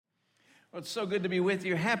Well, it's so good to be with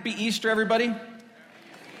you. Happy Easter, everybody.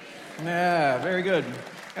 Yeah, very good.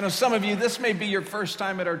 I know some of you, this may be your first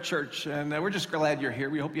time at our church, and we're just glad you're here.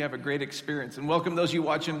 We hope you have a great experience. And welcome those of you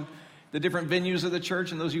watching the different venues of the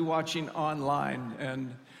church and those of you watching online.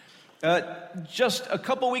 And just a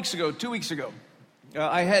couple weeks ago, 2 weeks ago,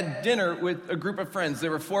 I had dinner with a group of friends.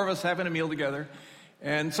 There were four of us having a meal together.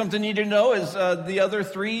 And something you need to know is the other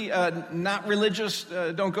three, not religious,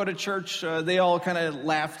 don't go to church. They all kind of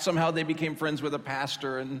laughed. Somehow they became friends with a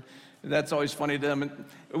pastor, and that's always funny to them. And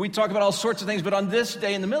we talk about all sorts of things, but on this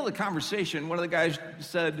day, in the middle of the conversation, one of the guys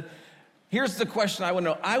said, here's the question I want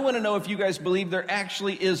to know. I want to know if you guys believe there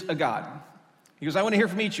actually is a God. He goes, I want to hear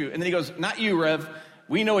from each of you. And then he goes, not you, Rev.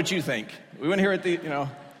 We know what you think. We want to hear it,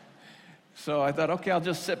 So I thought, okay, I'll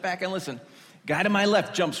just sit back and listen. Guy to my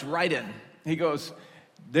left jumps right in. He goes,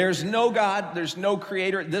 there's no God, there's no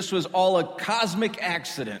creator. This was all a cosmic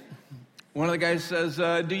accident. One of the guys says,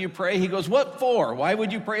 do you pray? He goes, what for? Why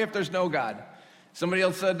would you pray if there's no God? Somebody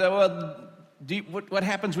else said, what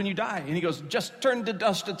happens when you die? And he goes, just turn to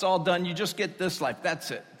dust, it's all done. You just get this life,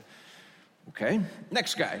 that's it. Okay,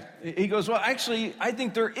 next guy. He goes, well, actually, I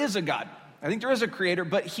think there is a God. I think there is a creator,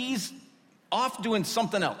 but he's off doing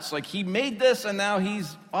something else. Like he made this and now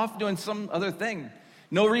he's off doing some other thing.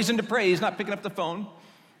 No reason to pray, he's not picking up the phone.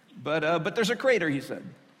 But there's a creator, he said.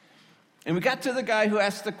 And we got to the guy who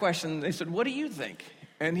asked the question. They said, what do you think?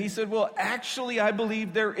 And he said, well, actually, I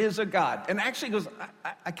believe there is a God. And actually he goes,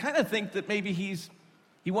 I kind of think that maybe he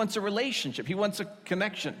wants a relationship. He wants a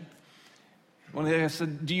connection. One of the guys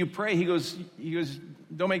said, do you pray? He goes,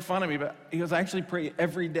 don't make fun of me, but he goes, I actually pray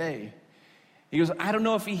every day. He goes, I don't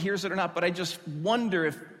know if he hears it or not, but I just wonder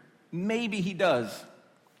if maybe he does.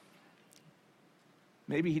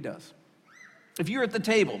 Maybe he does. If you're at the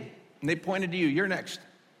table and they pointed to you, you're next,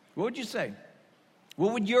 what would you say?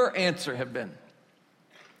 What would your answer have been?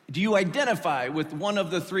 Do you identify with one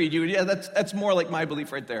of the three? That's more like my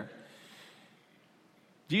belief right there.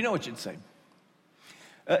 Do you know what you'd say?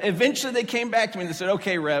 Eventually they came back to me and they said,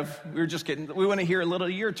 okay, Rev, we were just kidding. We want to hear a little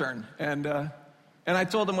of your turn. And I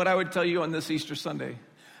told them what I would tell you on this Easter Sunday.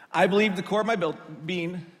 I believe the core of my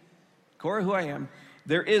being, core of who I am,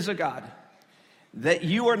 there is a God. That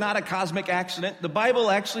you are not a cosmic accident. The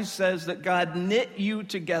Bible actually says that God knit you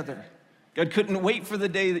together. God couldn't wait for the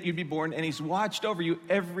day that you'd be born, and he's watched over you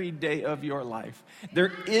every day of your life.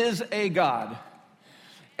 There is a God,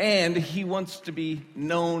 and he wants to be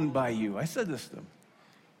known by you. I said this to them.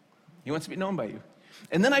 He wants to be known by you.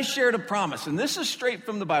 And then I shared a promise, and this is straight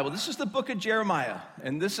from the Bible. This is the book of Jeremiah,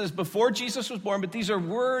 and this is before Jesus was born, but these are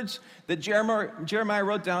words that Jeremiah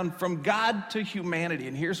wrote down from God to humanity.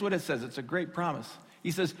 And here's what it says. It's a great promise.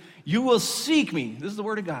 He says, you will seek me. This is the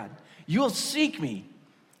word of God. You will seek me,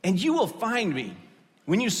 and you will find me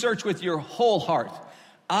when you search with your whole heart.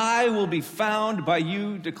 I will be found by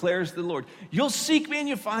you, declares the Lord. You'll seek me and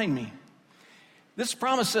you'll find me. This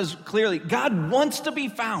promise says clearly, God wants to be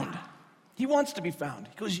found. He wants to be found.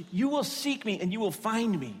 He goes, you will seek me and you will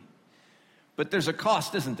find me. But there's a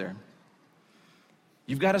cost, isn't there?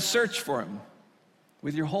 You've got to search for him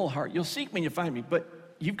with your whole heart. You'll seek me and you'll find me, but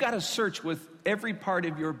you've got to search with every part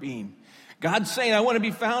of your being. God's saying, I want to be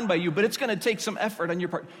found by you, but it's going to take some effort on your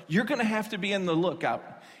part. You're going to have to be in the lookout.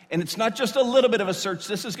 And it's not just a little bit of a search.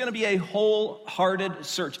 This is going to be a wholehearted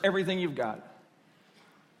search, everything you've got.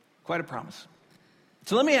 Quite a promise.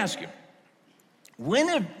 So let me ask you,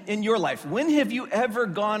 in your life, when have you ever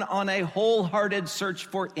gone on a wholehearted search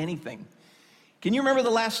for anything? Can you remember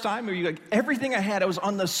the last time? Or you like, everything I had, I was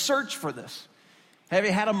on the search for this. Have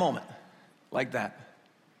you had a moment like that?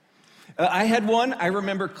 I had one, I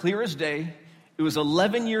remember clear as day. It was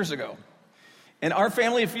 11 years ago. And our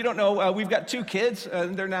family, if you don't know, we've got two kids.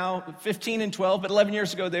 They're now 15 and 12, but 11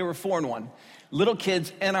 years ago, they were 4 and 1. Little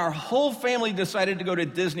kids, and our whole family decided to go to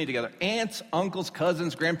Disney together. Aunts, uncles,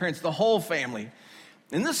 cousins, grandparents, the whole family.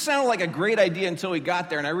 And this sounded like a great idea until we got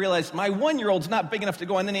there, and I realized my 1-year-old's not big enough to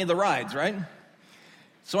go on any of the rides, right?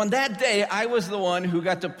 So on that day, I was the one who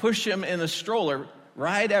got to push him in a stroller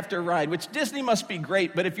ride after ride, which Disney must be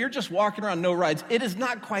great, but if you're just walking around no rides, it is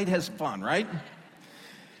not quite as fun, right?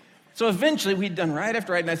 So eventually, we'd done ride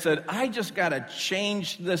after ride, and I said, I just got to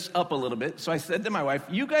change this up a little bit. So I said to my wife,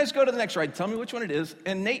 you guys go to the next ride, tell me which one it is,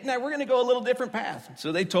 and Nate and I, we're going to go a little different path.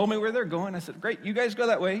 So they told me where they're going. I said, great, you guys go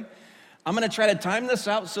that way. I'm going to try to time this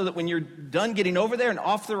out so that when you're done getting over there and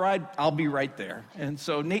off the ride, I'll be right there. And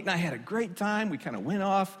so Nate and I had a great time. We kind of went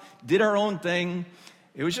off, did our own thing.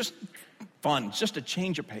 It was just fun, just a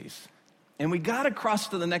change of pace. And we got across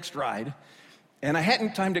to the next ride, and I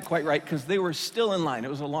hadn't timed it quite right because they were still in line.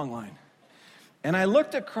 It was a long line. And I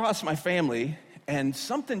looked across my family, and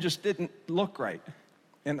something just didn't look right.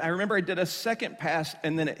 And I remember I did a second pass,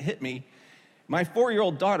 and then it hit me. My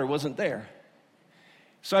 4-year-old daughter wasn't there.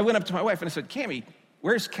 So I went up to my wife and I said, Cammie,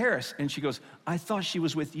 where's Karis? And she goes, I thought she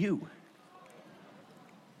was with you.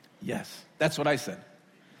 Yes, that's what I said.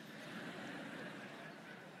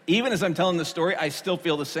 Even as I'm telling the story, I still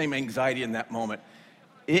feel the same anxiety in that moment.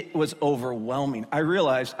 It was overwhelming. I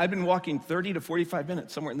realized I'd been walking 30 to 45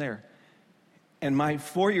 minutes, somewhere in there, and my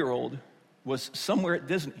 4-year-old was somewhere at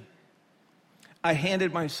Disney. I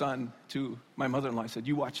handed my son to my mother-in-law. I said,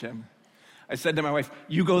 you watch him. I said to my wife,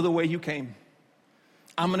 you go the way you came.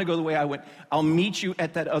 I'm going to go the way I went. I'll meet you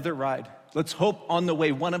at that other ride. Let's hope on the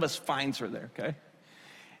way one of us finds her there, okay?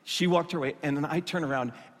 She walked her way, and then I turned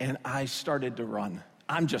around, and I started to run.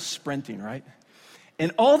 I'm just sprinting, right?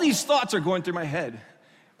 And all these thoughts are going through my head.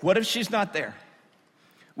 What if she's not there?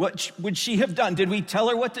 What would she have done? Did we tell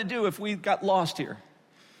her what to do if we got lost here?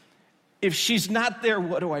 If she's not there,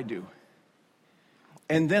 what do I do?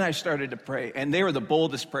 And then I started to pray, and they were the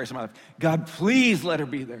boldest prayers of my life. God, please let her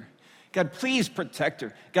be there. God, please protect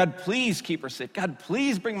her. God, please keep her safe. God,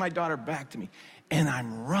 please bring my daughter back to me. And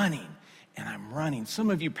I'm running, and I'm running. Some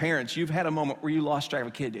of you parents, you've had a moment where you lost track of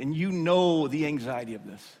a kid, and you know the anxiety of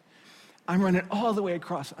this. I'm running all the way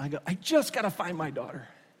across, and I go, I just got to find my daughter.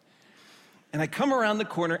 And I come around the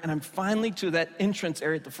corner, and I'm finally to that entrance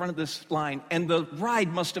area at the front of this line, and the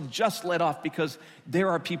ride must have just let off because there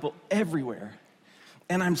are people everywhere.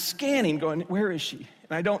 And I'm scanning, going, where is she?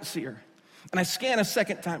 And I don't see her. And I scan a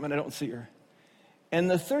second time, and I don't see her.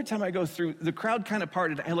 And the third time I go through, the crowd kind of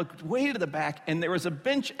parted. I looked way to the back, and there was a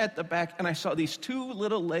bench at the back, and I saw these 2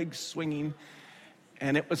 little legs swinging,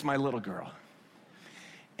 and it was my little girl.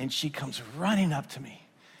 And she comes running up to me,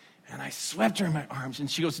 and I swept her in my arms,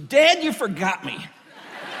 and she goes, Dad, you forgot me.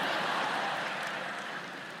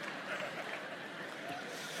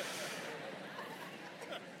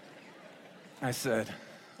 I said,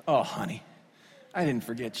 oh, honey, I didn't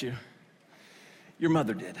forget you. Your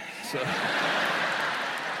mother did. So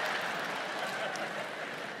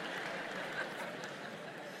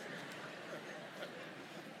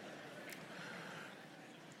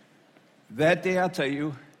that day, I'll tell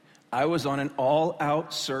you, I was on an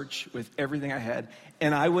all-out search with everything I had,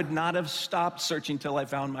 and I would not have stopped searching till I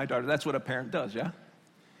found my daughter. That's what a parent does, yeah?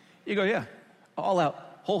 You go, yeah,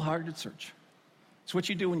 all-out, wholehearted search. It's what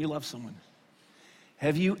you do when you love someone.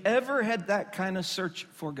 Have you ever had that kind of search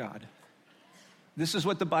for God? This is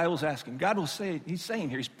what the Bible's asking. God will say, he's saying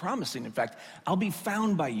here, he's promising, in fact, I'll be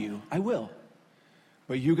found by you. I will.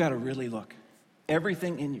 But you got to really look.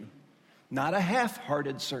 Everything in you. Not a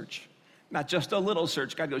half-hearted search. Not just a little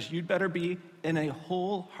search. God goes, you'd better be in a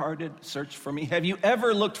wholehearted search for me. Have you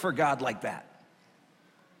ever looked for God like that?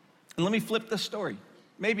 And let me flip the story.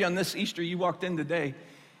 Maybe on this Easter you walked in today,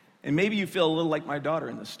 and maybe you feel a little like my daughter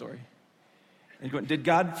in this story. And you're going, did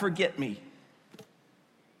God forget me?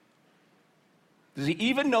 Does he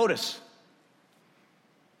even notice?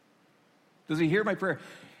 Does he hear my prayer?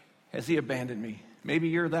 Has he abandoned me? Maybe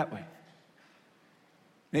you're that way.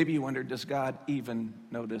 Maybe you wonder, does God even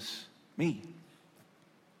notice me?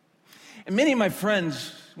 And many of my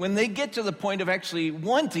friends, when they get to the point of actually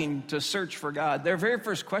wanting to search for God, their very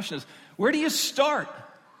first question is, where do you start?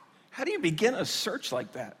 How do you begin a search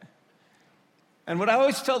like that? And what I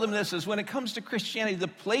always tell them this is when it comes to Christianity, the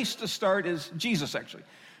place to start is Jesus, actually.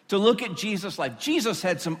 To look at Jesus' life. Jesus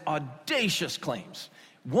had some audacious claims.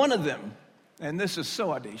 One of them, and this is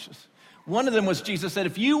so audacious, one of them was Jesus said,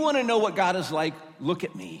 if you want to know what God is like, look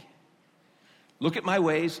at me. Look at my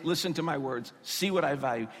ways, listen to my words, see what I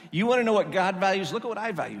value. You want to know what God values? Look at what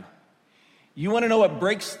I value. You want to know what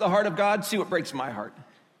breaks the heart of God? See what breaks my heart.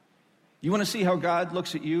 You want to see how God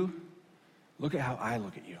looks at you? Look at how I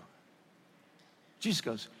look at you. Jesus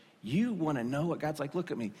goes, you want to know what God's like?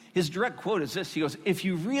 Look at me. His direct quote is this. He goes, if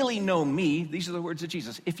you really know me, these are the words of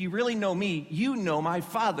Jesus, if you really know me, you know my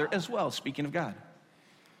Father as well, speaking of God.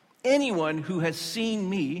 Anyone who has seen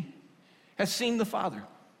me has seen the Father.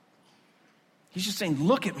 He's just saying,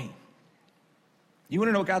 look at me. You want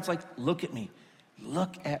to know what God's like? Look at me.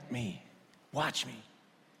 Look at me. Watch me.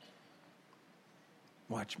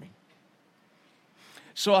 Watch me.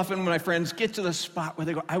 So often when my friends get to the spot where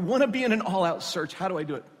they go, I want to be in an all-out search. How do I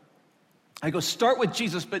do it? I go, start with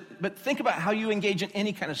Jesus, but think about how you engage in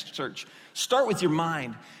any kind of search. Start with your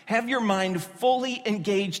mind. Have your mind fully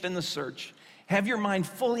engaged in the search. Have your mind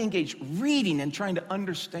fully engaged, reading and trying to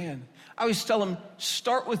understand. I always tell them,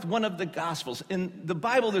 start with one of the Gospels. In the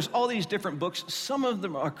Bible, there's all these different books. Some of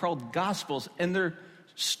them are called Gospels, and they're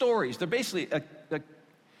stories. They're basically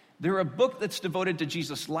they're a book that's devoted to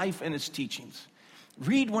Jesus' life and his teachings.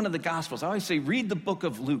 Read one of the Gospels. I always say, read the book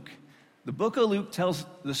of Luke. The book of Luke tells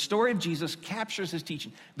the story of Jesus, captures his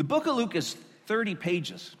teaching. The book of Luke is 30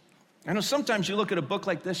 pages. I know sometimes you look at a book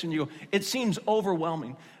like this and you go, it seems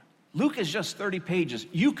overwhelming. Luke is just 30 pages.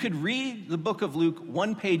 You could read the book of Luke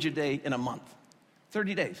 1 page a day in a month,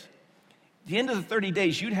 30 days. At the end of the 30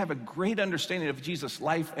 days, you'd have a great understanding of Jesus'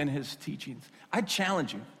 life and his teachings. I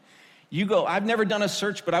challenge you. You go, I've never done a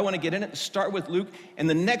search, but I want to get in it. Start with Luke. And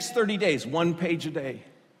the next 30 days, 1 page a day.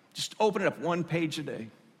 Just open it up 1 page a day.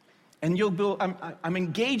 And you'll build, I'm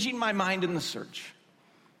engaging my mind in the search.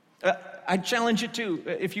 I challenge you too.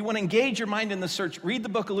 If you want to engage your mind in the search, read the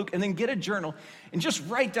book of Luke and then get a journal and just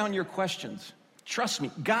write down your questions. Trust me,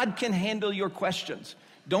 God can handle your questions.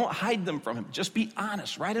 Don't hide them from him. Just be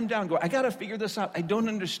honest. Write them down. Go, I got to figure this out. I don't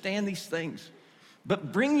understand these things.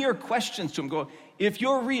 But bring your questions to him. Go, if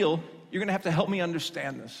you're real, you're going to have to help me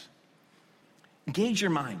understand this. Engage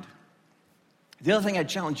your mind. The other thing I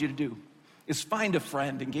challenge you to do is find a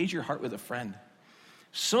friend. Engage your heart with a friend.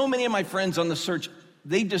 So many of my friends on the search,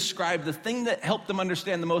 they described the thing that helped them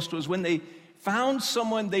understand the most was when they found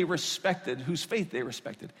someone they respected, whose faith they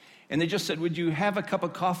respected. And they just said, would you have a cup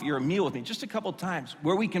of coffee or a meal with me just a couple times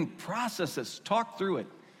where we can process this, talk through it.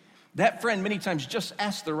 That friend many times just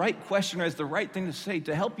asks the right question or has the right thing to say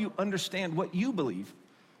to help you understand what you believe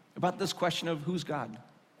about this question of who's God.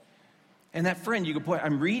 And that friend, you go, boy,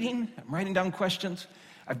 I'm writing down questions.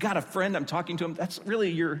 I've got a friend, I'm talking to him. That's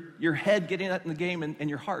really your head getting that in the game and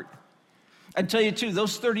your heart. I'd tell you too,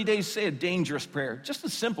 those 30 days say a dangerous prayer. Just a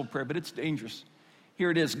simple prayer, but it's dangerous. Here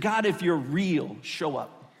it is. God, if you're real, show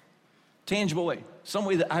up. Tangible way, some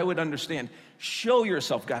way that I would understand. Show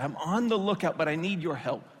yourself, God. I'm on the lookout, but I need your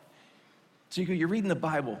help. So you go, you're reading the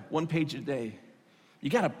Bible 1 page a day. You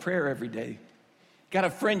got a prayer every day. Got a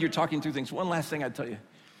friend you're talking through things. One last thing I'd tell you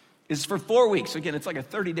is for 4 weeks, again, it's like a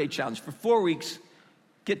 30-day challenge. For 4 weeks,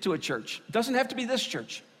 get to a church. It doesn't have to be this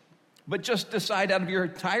church, but just decide out of your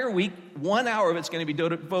entire week, 1 hour of it's going to be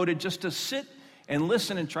devoted just to sit and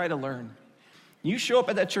listen and try to learn. You show up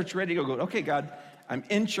at that church ready to go, okay, God, I'm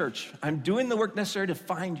in church. I'm doing the work necessary to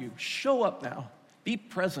find you. Show up now. Be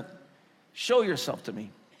present. Show yourself to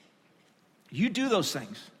me. You do those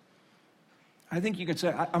things. I think you could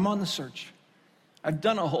say, I'm on the search. I've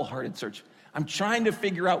done a wholehearted search. I'm trying to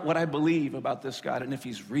figure out what I believe about this God and if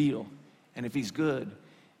he's real and if he's good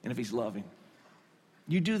and if he's loving.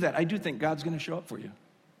 You do that. I do think God's going to show up for you.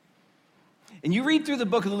 And you read through the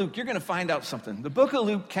book of Luke, you're going to find out something. The book of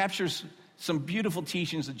Luke captures some beautiful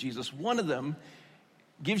teachings of Jesus. One of them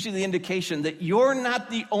gives you the indication that you're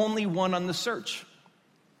not the only one on the search.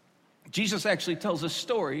 Jesus actually tells a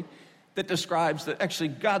story that describes that actually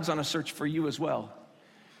God's on a search for you as well.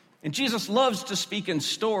 And Jesus loves to speak in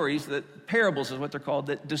stories, that parables is what they're called,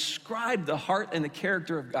 that describe the heart and the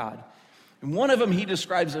character of God. And one of them he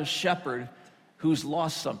describes a shepherd who's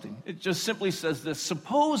lost something. It just simply says this: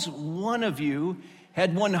 suppose one of you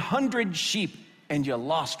had 100 sheep and you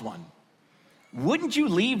lost one. Wouldn't you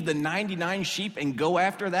leave the 99 sheep and go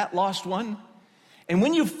after that lost one? And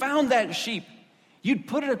when you found that sheep, you'd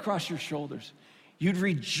put it across your shoulders. You'd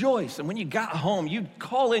rejoice. And when you got home, you'd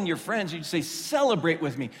call in your friends. You'd say, celebrate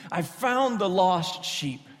with me. I found the lost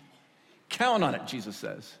sheep. Count on it, Jesus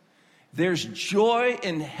says. There's joy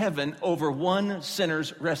in heaven over one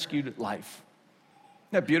sinner's rescued life.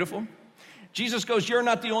 Isn't that beautiful? Jesus goes, you're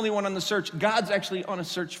not the only one on the search. God's actually on a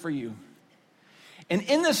search for you. And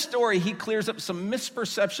in this story, he clears up some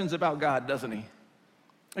misperceptions about God, doesn't he?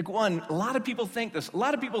 Like one, a lot of people think this. A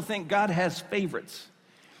lot of people think God has favorites.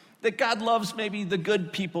 That God loves maybe the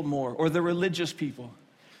good people more or the religious people.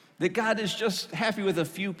 That God is just happy with a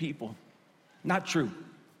few people. Not true.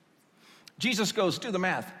 Jesus goes, do the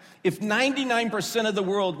math. If 99% of the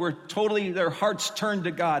world were totally, their hearts turned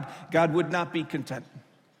to God, God would not be content.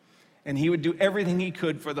 And he would do everything he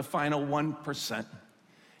could for the final 1%.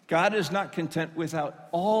 God is not content without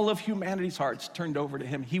all of humanity's hearts turned over to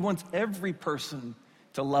him. He wants every person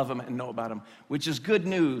to love him and know about him, which is good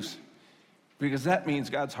news, because that means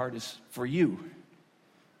God's heart is for you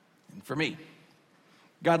and for me.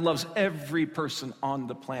 God loves every person on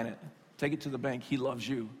the planet. Take it to the bank. He loves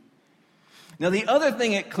you. Now, the other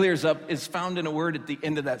thing it clears up is found in a word at the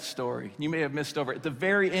end of that story. You may have missed over. At the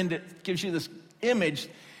very end, it gives you this image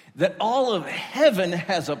that all of heaven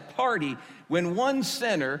has a party when one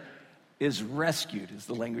sinner is rescued, is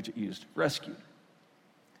the language it used, rescued.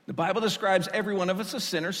 The Bible describes every one of us as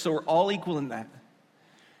sinners, so we're all equal in that.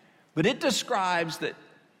 But it describes that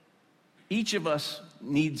each of us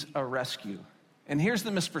needs a rescue. And here's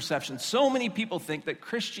the misperception. So many people think that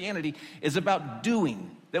Christianity is about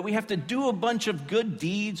doing, that we have to do a bunch of good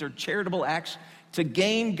deeds or charitable acts to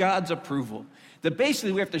gain God's approval. That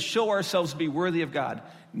basically we have to show ourselves to be worthy of God.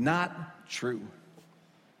 Not true.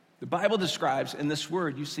 The Bible describes, in this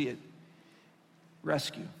word, you see it,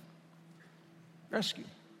 rescue. Rescue.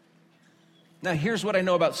 Now, here's what I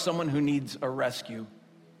know about someone who needs a rescue.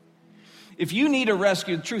 If you need a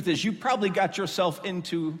rescue, the truth is you probably got yourself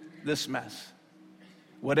into this mess,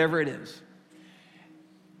 whatever it is.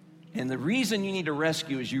 And the reason you need a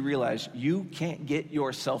rescue is you realize you can't get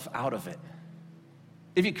yourself out of it.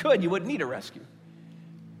 If you could, you wouldn't need a rescue.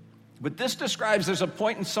 But this describes there's a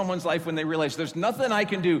point in someone's life when they realize there's nothing I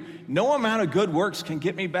can do. No amount of good works can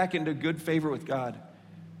get me back into good favor with God.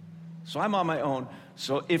 So I'm on my own.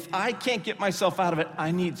 So if I can't get myself out of it,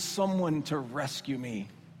 I need someone to rescue me.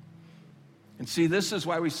 And see, this is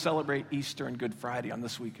why we celebrate Easter and Good Friday on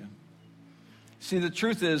this weekend. See, the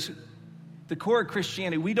truth is, the core of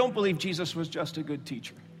Christianity, we don't believe Jesus was just a good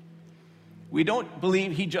teacher. We don't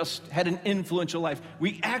believe he just had an influential life.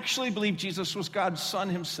 We actually believe Jesus was God's Son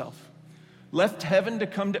himself, left heaven to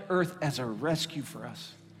come to earth as a rescue for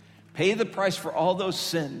us, pay the price for all those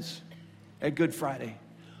sins at Good Friday,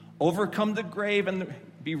 overcome the grave and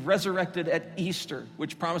be resurrected at Easter,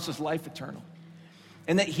 which promises life eternal.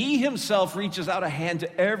 And that he himself reaches out a hand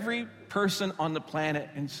to every person on the planet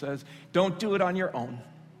and says, don't do it on your own.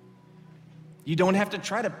 You don't have to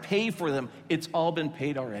try to pay for them. It's all been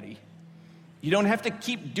paid already. You don't have to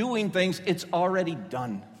keep doing things. It's already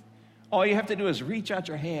done. All you have to do is reach out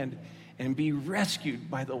your hand and be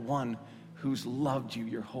rescued by the one who's loved you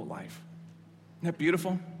your whole life. Isn't that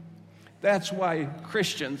beautiful? That's why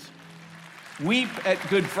Christians weep at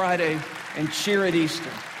Good Friday and cheer at Easter.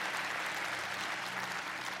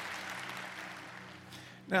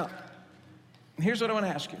 Now, here's what I want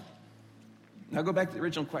to ask you. Now go back to the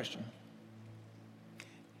original question.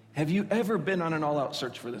 Have you ever been on an all-out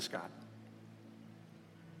search for this God?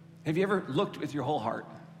 Have you ever looked with your whole heart?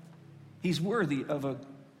 He's worthy of a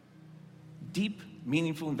deep,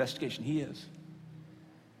 meaningful investigation. He is.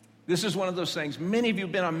 This is one of those things. Many of you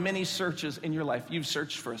have been on many searches in your life. You've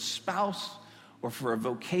searched for a spouse or for a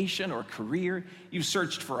vocation or a career. You've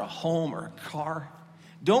searched for a home or a car.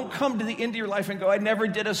 Don't come to the end of your life and go, I never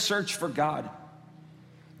did a search for God.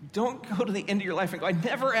 Don't go to the end of your life and go, I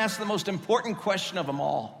never asked the most important question of them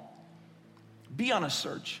all. Be on a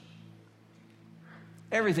search.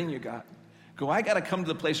 Everything you got. Go, I got to come to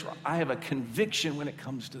the place where I have a conviction when it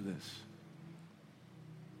comes to this.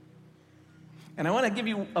 And I want to give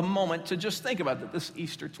you a moment to just think about that this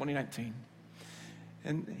Easter 2019.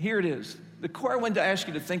 And here it is. The core I wanted to ask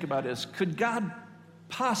you to think about is, could God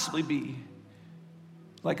possibly be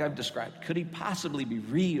like I've described? Could he possibly be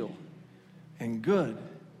real and good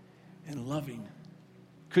and loving?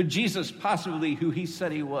 Could Jesus possibly be who he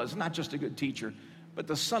said he was, not just a good teacher, but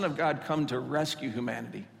the Son of God come to rescue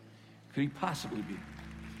humanity? Could he possibly be?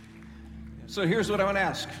 So here's what I want to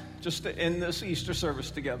ask, just to end this Easter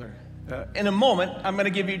service together. In a moment, I'm going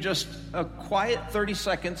to give you just a quiet 30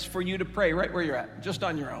 seconds for you to pray right where you're at, just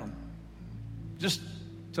on your own. Just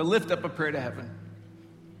to lift up a prayer to heaven.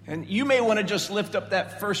 And you may want to just lift up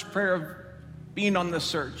that first prayer of being on the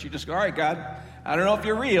search. You just go, all right, God, I don't know if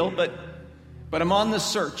you're real, but I'm on this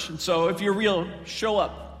search. And so if you're real, show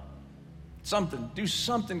up. Do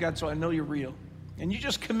something, God, so I know you're real. And you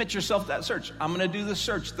just commit yourself to that search. I'm going to do this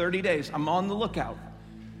search 30 days. I'm on the lookout.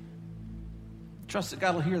 Trust that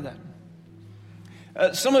God will hear that.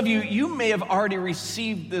 Some of you may have already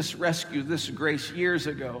received this rescue, this grace years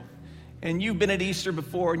ago. And you've been at Easter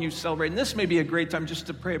before and you've celebrated. And this may be a great time just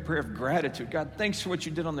to pray a prayer of gratitude. God, thanks for what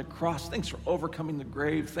you did on the cross. Thanks for overcoming the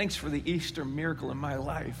grave. Thanks for the Easter miracle in my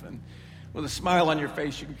life. And with a smile on your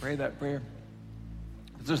face, you can pray that prayer.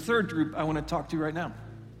 There's a third group I want to talk to right now.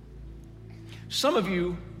 Some of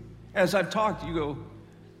you, as I've talked, you go,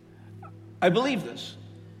 I believe this.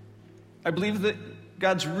 I believe that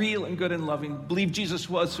God's real and good and loving. Believe Jesus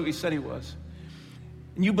was who he said he was.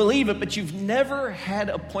 And you believe it, but you've never had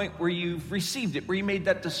a point where you've received it, where you made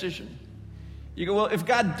that decision. You go, well, if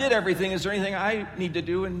God did everything, is there anything I need to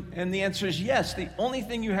do? And the answer is yes. The only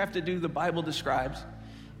thing you have to do, the Bible describes,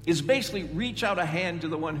 is basically reach out a hand to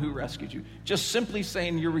the one who rescued you. Just simply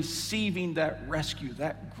saying you're receiving that rescue,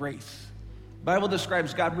 that grace. The Bible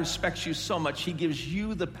describes God respects you so much, he gives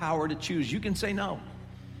you the power to choose. You can say no,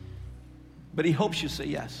 but he hopes you say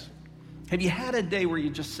yes. Have you had a day where you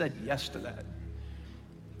just said yes to that?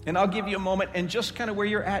 And I'll give you a moment, and just kind of where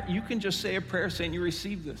you're at, you can just say a prayer saying you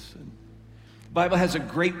received this. And the Bible has a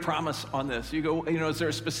great promise on this. You go, is there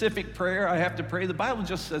a specific prayer I have to pray? The Bible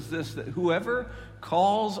just says this, that whoever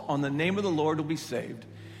calls on the name of the Lord will be saved.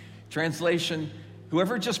 Translation,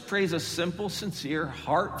 whoever just prays a simple, sincere,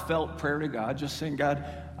 heartfelt prayer to God, just saying, God,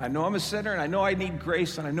 I know I'm a sinner, and I know I need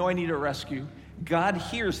grace, and I know I need a rescue. God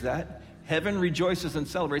hears that. Heaven rejoices and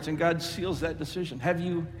celebrates, and God seals that decision. Have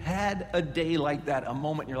you had a day like that, a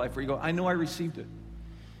moment in your life where you go, I know I received it?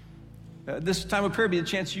 This time of prayer would be the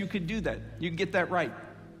chance you could do that. You could get that right.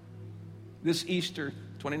 This Easter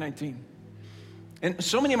 2019. And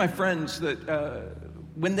so many of my friends that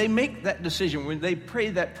when they make that decision, when they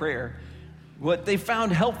pray that prayer, what they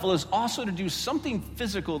found helpful is also to do something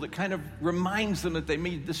physical that kind of reminds them that they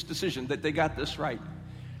made this decision, that they got this right.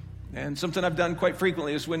 And something I've done quite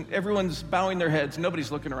frequently is when everyone's bowing their heads,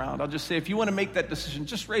 nobody's looking around, I'll just say, if you want to make that decision,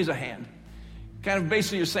 just raise a hand. Kind of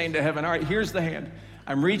basically you're saying to heaven, all right, here's the hand.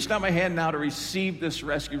 I'm reaching out my hand now to receive this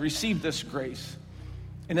rescue, receive this grace.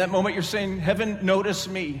 In that moment, you're saying, heaven, notice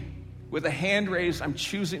me. With a hand raised, I'm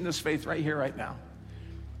choosing this faith right here, right now.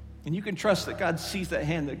 And you can trust that God sees that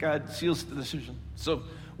hand, that God seals the decision. So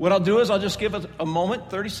what I'll do is I'll just give a moment,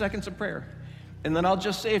 30 seconds of prayer. And then I'll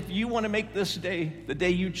just say, if you want to make this day, the day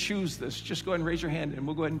you choose this, just go ahead and raise your hand, and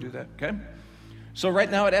we'll go ahead and do that, okay? So right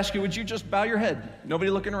now, I'd ask you, would you just bow your head? Nobody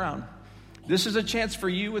looking around. This is a chance for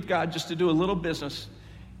you with God just to do a little business,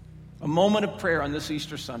 a moment of prayer on this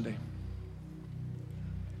Easter Sunday.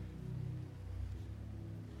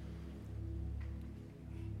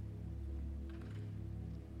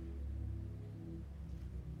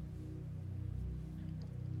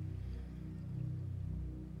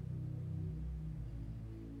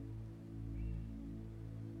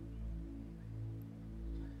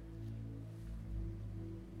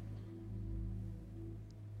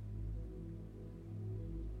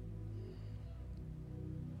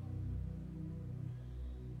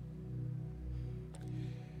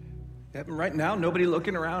 Right now, nobody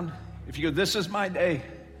looking around. If you go, this is my day.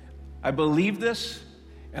 I believe this,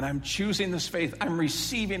 and I'm choosing this faith. I'm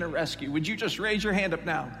receiving a rescue. Would you just raise your hand up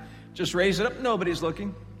now? Just raise it up. Nobody's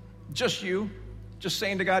looking. Just you. Just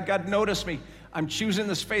saying to God, God, notice me. I'm choosing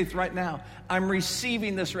this faith right now. I'm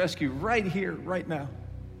receiving this rescue right here, right now.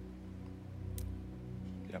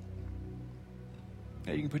 Yep.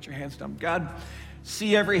 Now you can put your hands down. God,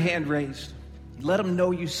 see every hand raised. Let them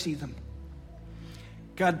know you see them.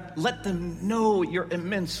 God, let them know your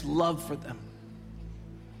immense love for them.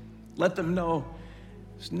 Let them know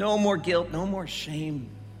there's no more guilt, no more shame.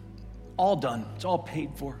 All done. It's all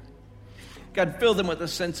paid for. God, fill them with a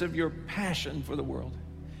sense of your passion for the world.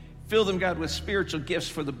 Fill them, God, with spiritual gifts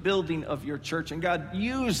for the building of your church. And God,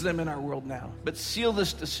 use them in our world now. But seal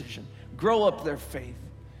this decision. Grow up their faith.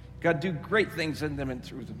 God, do great things in them and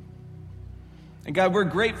through them. And God, we're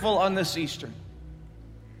grateful on this Easter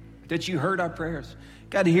that you heard our prayers.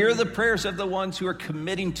 God, hear the prayers of the ones who are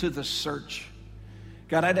committing to the search.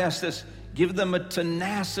 God, I'd ask this, give them a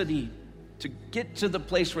tenacity to get to the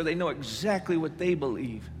place where they know exactly what they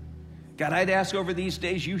believe. God, I'd ask over these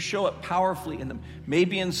days, you show up powerfully in them.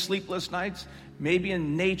 Maybe in sleepless nights, maybe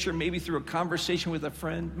in nature, maybe through a conversation with a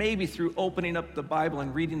friend, maybe through opening up the Bible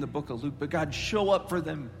and reading the book of Luke. But God, show up for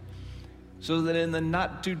them so that in the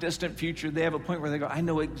not too distant future, they have a point where they go, I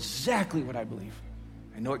know exactly what I believe.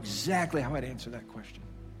 I know exactly how I'd answer that question.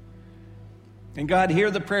 And God,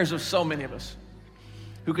 hear the prayers of so many of us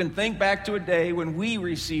who can think back to a day when we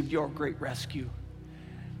received your great rescue.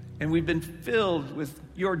 And we've been filled with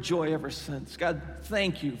your joy ever since. God,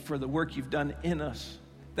 thank you for the work you've done in us.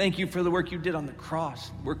 Thank you for the work you did on the cross,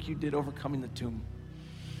 the work you did overcoming the tomb.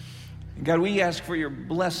 And God, we ask for your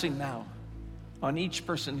blessing now on each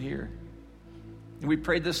person here. And we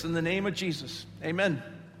pray this in the name of Jesus. Amen.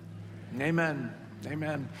 Amen.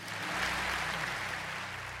 Amen.